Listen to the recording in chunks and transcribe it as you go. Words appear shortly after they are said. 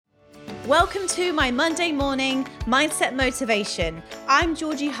Welcome to my Monday morning Mindset Motivation. I'm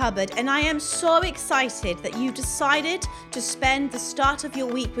Georgie Hubbard and I am so excited that you decided to spend the start of your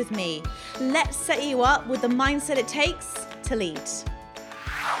week with me. Let's set you up with the mindset it takes to lead.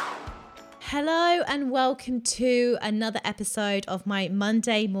 Hello and welcome to another episode of my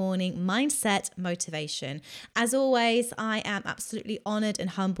Monday morning Mindset Motivation. As always, I am absolutely honored and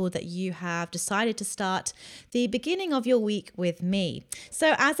humbled that you have decided to start the beginning of your week with me.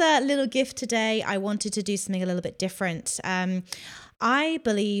 So as a little gift today, I wanted to do something a little bit different. I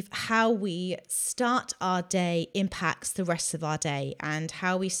believe how we start our day impacts the rest of our day, and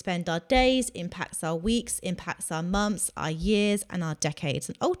how we spend our days impacts our weeks, impacts our months, our years, and our decades,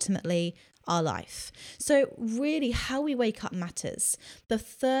 and ultimately our life. So really how we wake up matters. The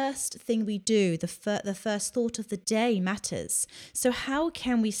first thing we do, the first thought of the day matters. So how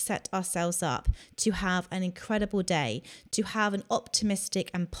can we set ourselves up to have an incredible day, to have an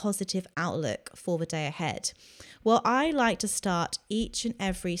optimistic and positive outlook for the day ahead? Well, I like to start each and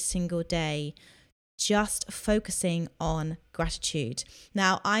every single day just focusing on gratitude.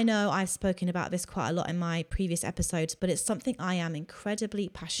 Now, I know I've spoken about this quite a lot in my previous episodes, but it's something I am incredibly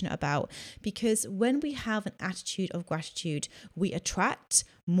passionate about, because when we have an attitude of gratitude, we attract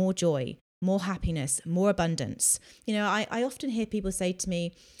more joy, more happiness, more abundance. You know, I often hear people say to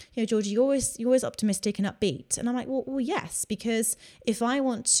me, you know, Georgie, you're always optimistic and upbeat. And I'm like, well, yes, because if I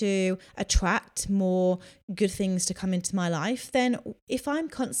want to attract more good things to come into my life, then if I'm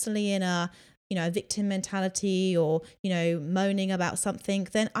constantly in a victim mentality or, moaning about something,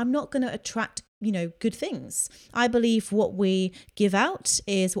 then I'm not going to attract, good things. I believe what we give out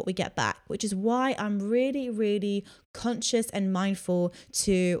is what we get back, which is why I'm really, really conscious and mindful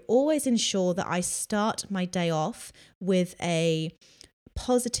to always ensure that I start my day off with a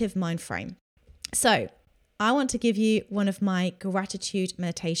positive mind frame. So I want to give you one of my gratitude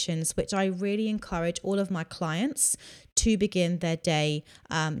meditations, which I really encourage all of my clients to begin their day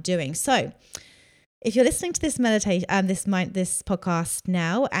doing. So if you're listening to this meditation, this podcast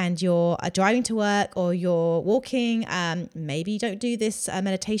now, and you're driving to work or you're walking, maybe you don't do this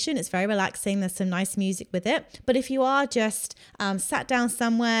meditation. It's very relaxing. There's some nice music with it. But if you are just sat down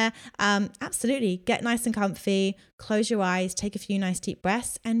somewhere, absolutely get nice and comfy, close your eyes, take a few nice deep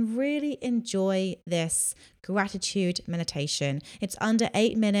breaths, and really enjoy this gratitude meditation. It's under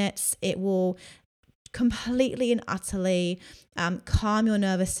 8 minutes. It will completely and utterly calm your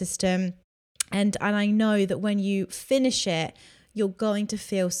nervous system. And I know that when you finish it, you're going to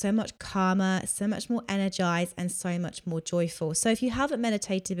feel so much calmer, so much more energized, and so much more joyful. So if you haven't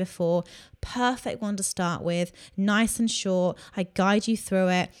meditated before, perfect one to start with, nice and short. I guide you through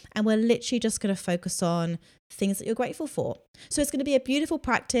it, and we're literally just going to focus on things that you're grateful for. So it's going to be a beautiful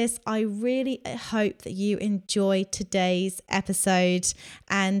practice. I really hope that you enjoy today's episode.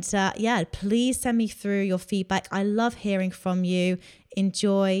 And please send me through your feedback. I love hearing from you.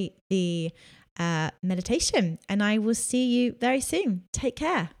 Enjoy the meditation, and I will see you very soon. Take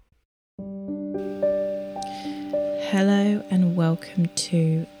care. Hello and welcome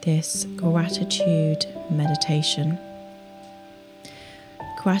to this gratitude meditation.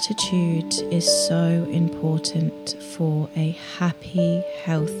 Gratitude is so important for a happy,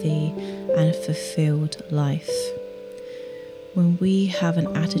 healthy, and fulfilled life. When we have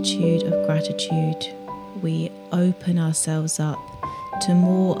an attitude of gratitude, we open ourselves up to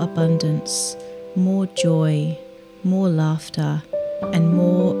more abundance, more joy, more laughter, and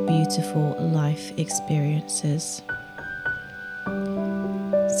more beautiful life experiences.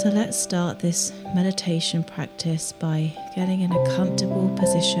 So let's start this meditation practice by getting in a comfortable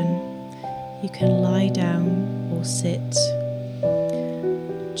position. You can lie down or sit.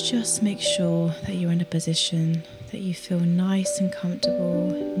 Just make sure that you're in a position that you feel nice and comfortable,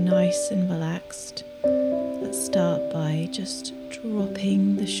 nice and relaxed. Let's start by just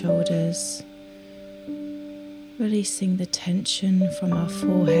dropping the shoulders, releasing the tension from our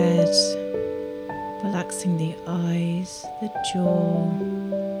forehead, relaxing the eyes, the jaw,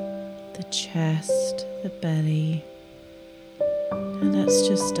 the chest, the belly. And let's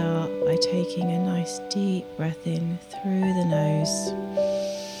just start by taking a nice deep breath in through the nose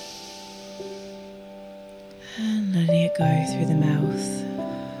and letting it go through the mouth.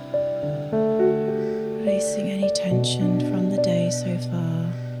 Releasing any tension from the day so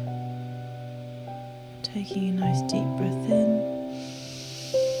far. Taking a nice deep breath in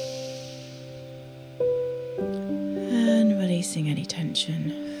and releasing any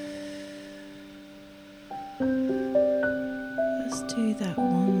tension. Let's do that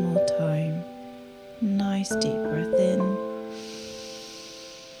one more time. Nice deep breath in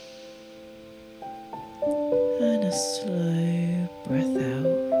and a slow breath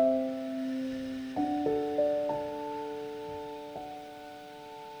out.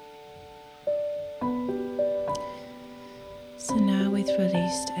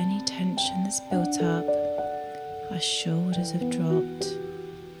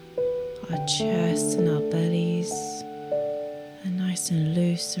 Our chests and our bellies are nice and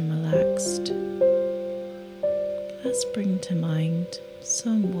loose and relaxed. Let's bring to mind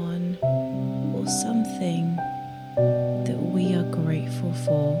someone or something that we are grateful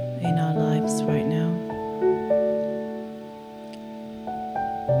for in our lives right now.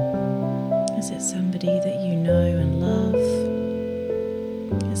 Is it somebody that you know and love?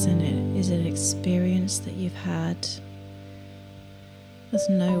 Is it an experience that you've had? There's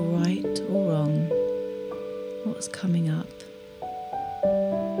no right or wrong. What's coming up?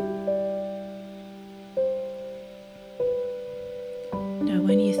 Now,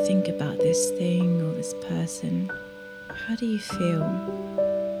 when you think about this thing or this person, how do you feel?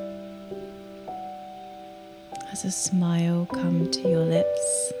 Has a smile come to your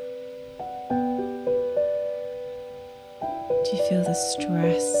lips? Do you feel the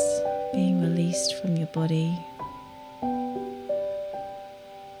stress being released from your body?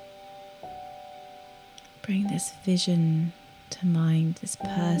 Bring this vision to mind, this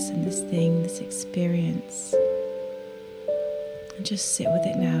person, this thing, this experience, and just sit with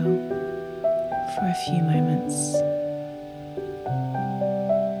it now for a few moments.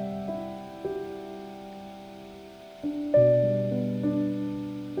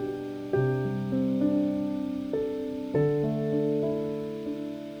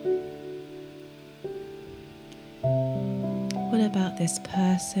 What about this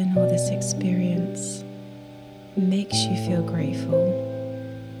person or this experience makes you feel grateful?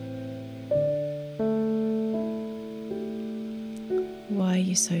 Why are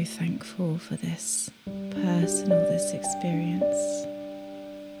you so thankful for this person or this experience?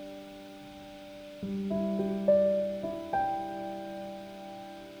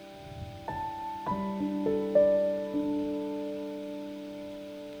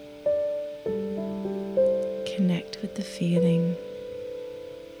 Connect with the feeling.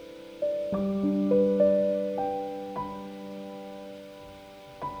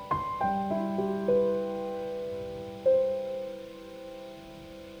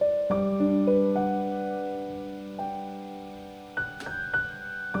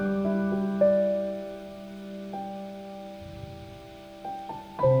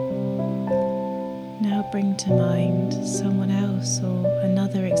 Now bring to mind someone else or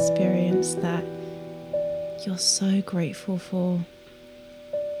another experience that you're so grateful for.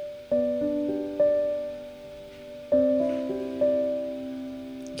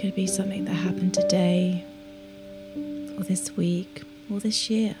 Could be something that happened today, or this week, or this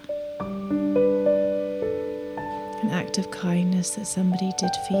year. An act of kindness that somebody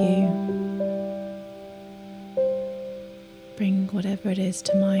did for you. Bring whatever it is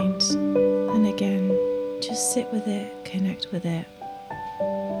to mind, and again, just sit with it, connect with it,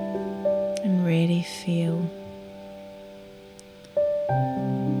 and really feel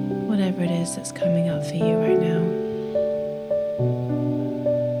whatever it is that's coming up for you right now.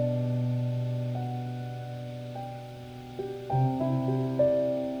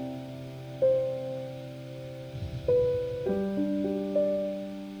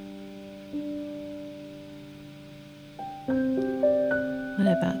 What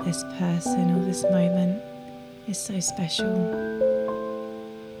about this person or this moment is so special?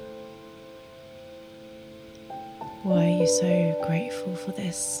 Why are you so grateful for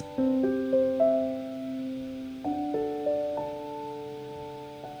this?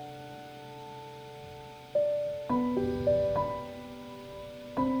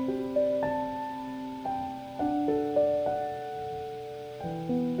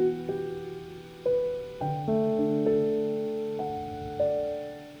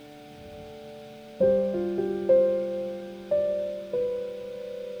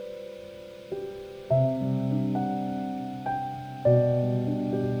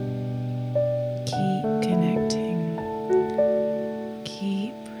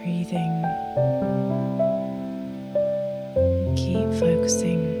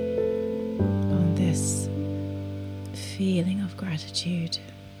 Focusing on this feeling of gratitude.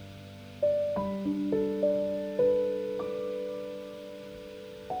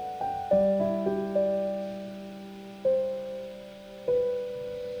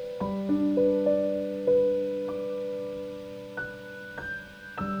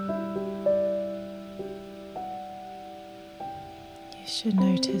 You should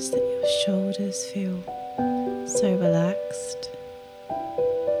notice that your shoulders feel so relaxed.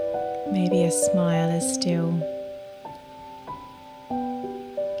 Maybe a smile is still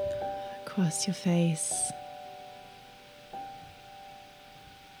across your face.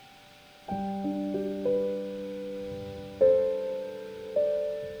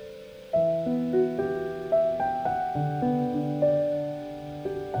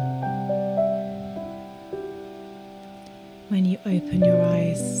 you open your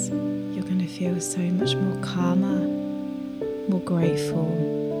eyes, you're going to feel so much more calmer, more grateful,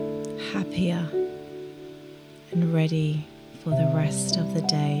 happier, and ready for the rest of the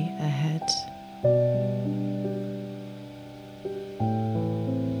day ahead.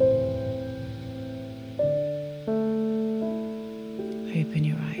 Open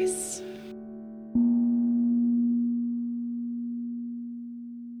your eyes.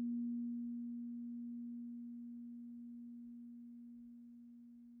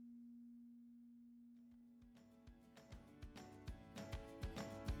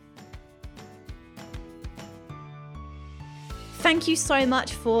 Thank you so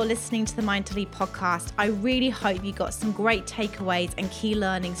much for listening to the Mind to Lead podcast. I really hope you got some great takeaways and key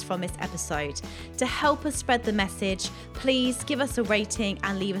learnings from this episode. To help us spread the message, please give us a rating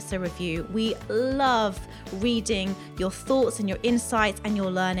and leave us a review. We love reading your thoughts and your insights and your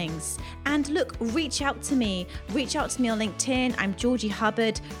learnings. And look, reach out to me. Reach out to me on LinkedIn. I'm Georgie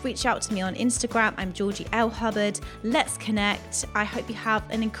Hubbard. Reach out to me on Instagram. I'm Georgie L. Hubbard. Let's connect. I hope you have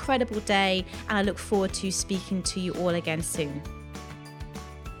an incredible day, and I look forward to speaking to you all again soon.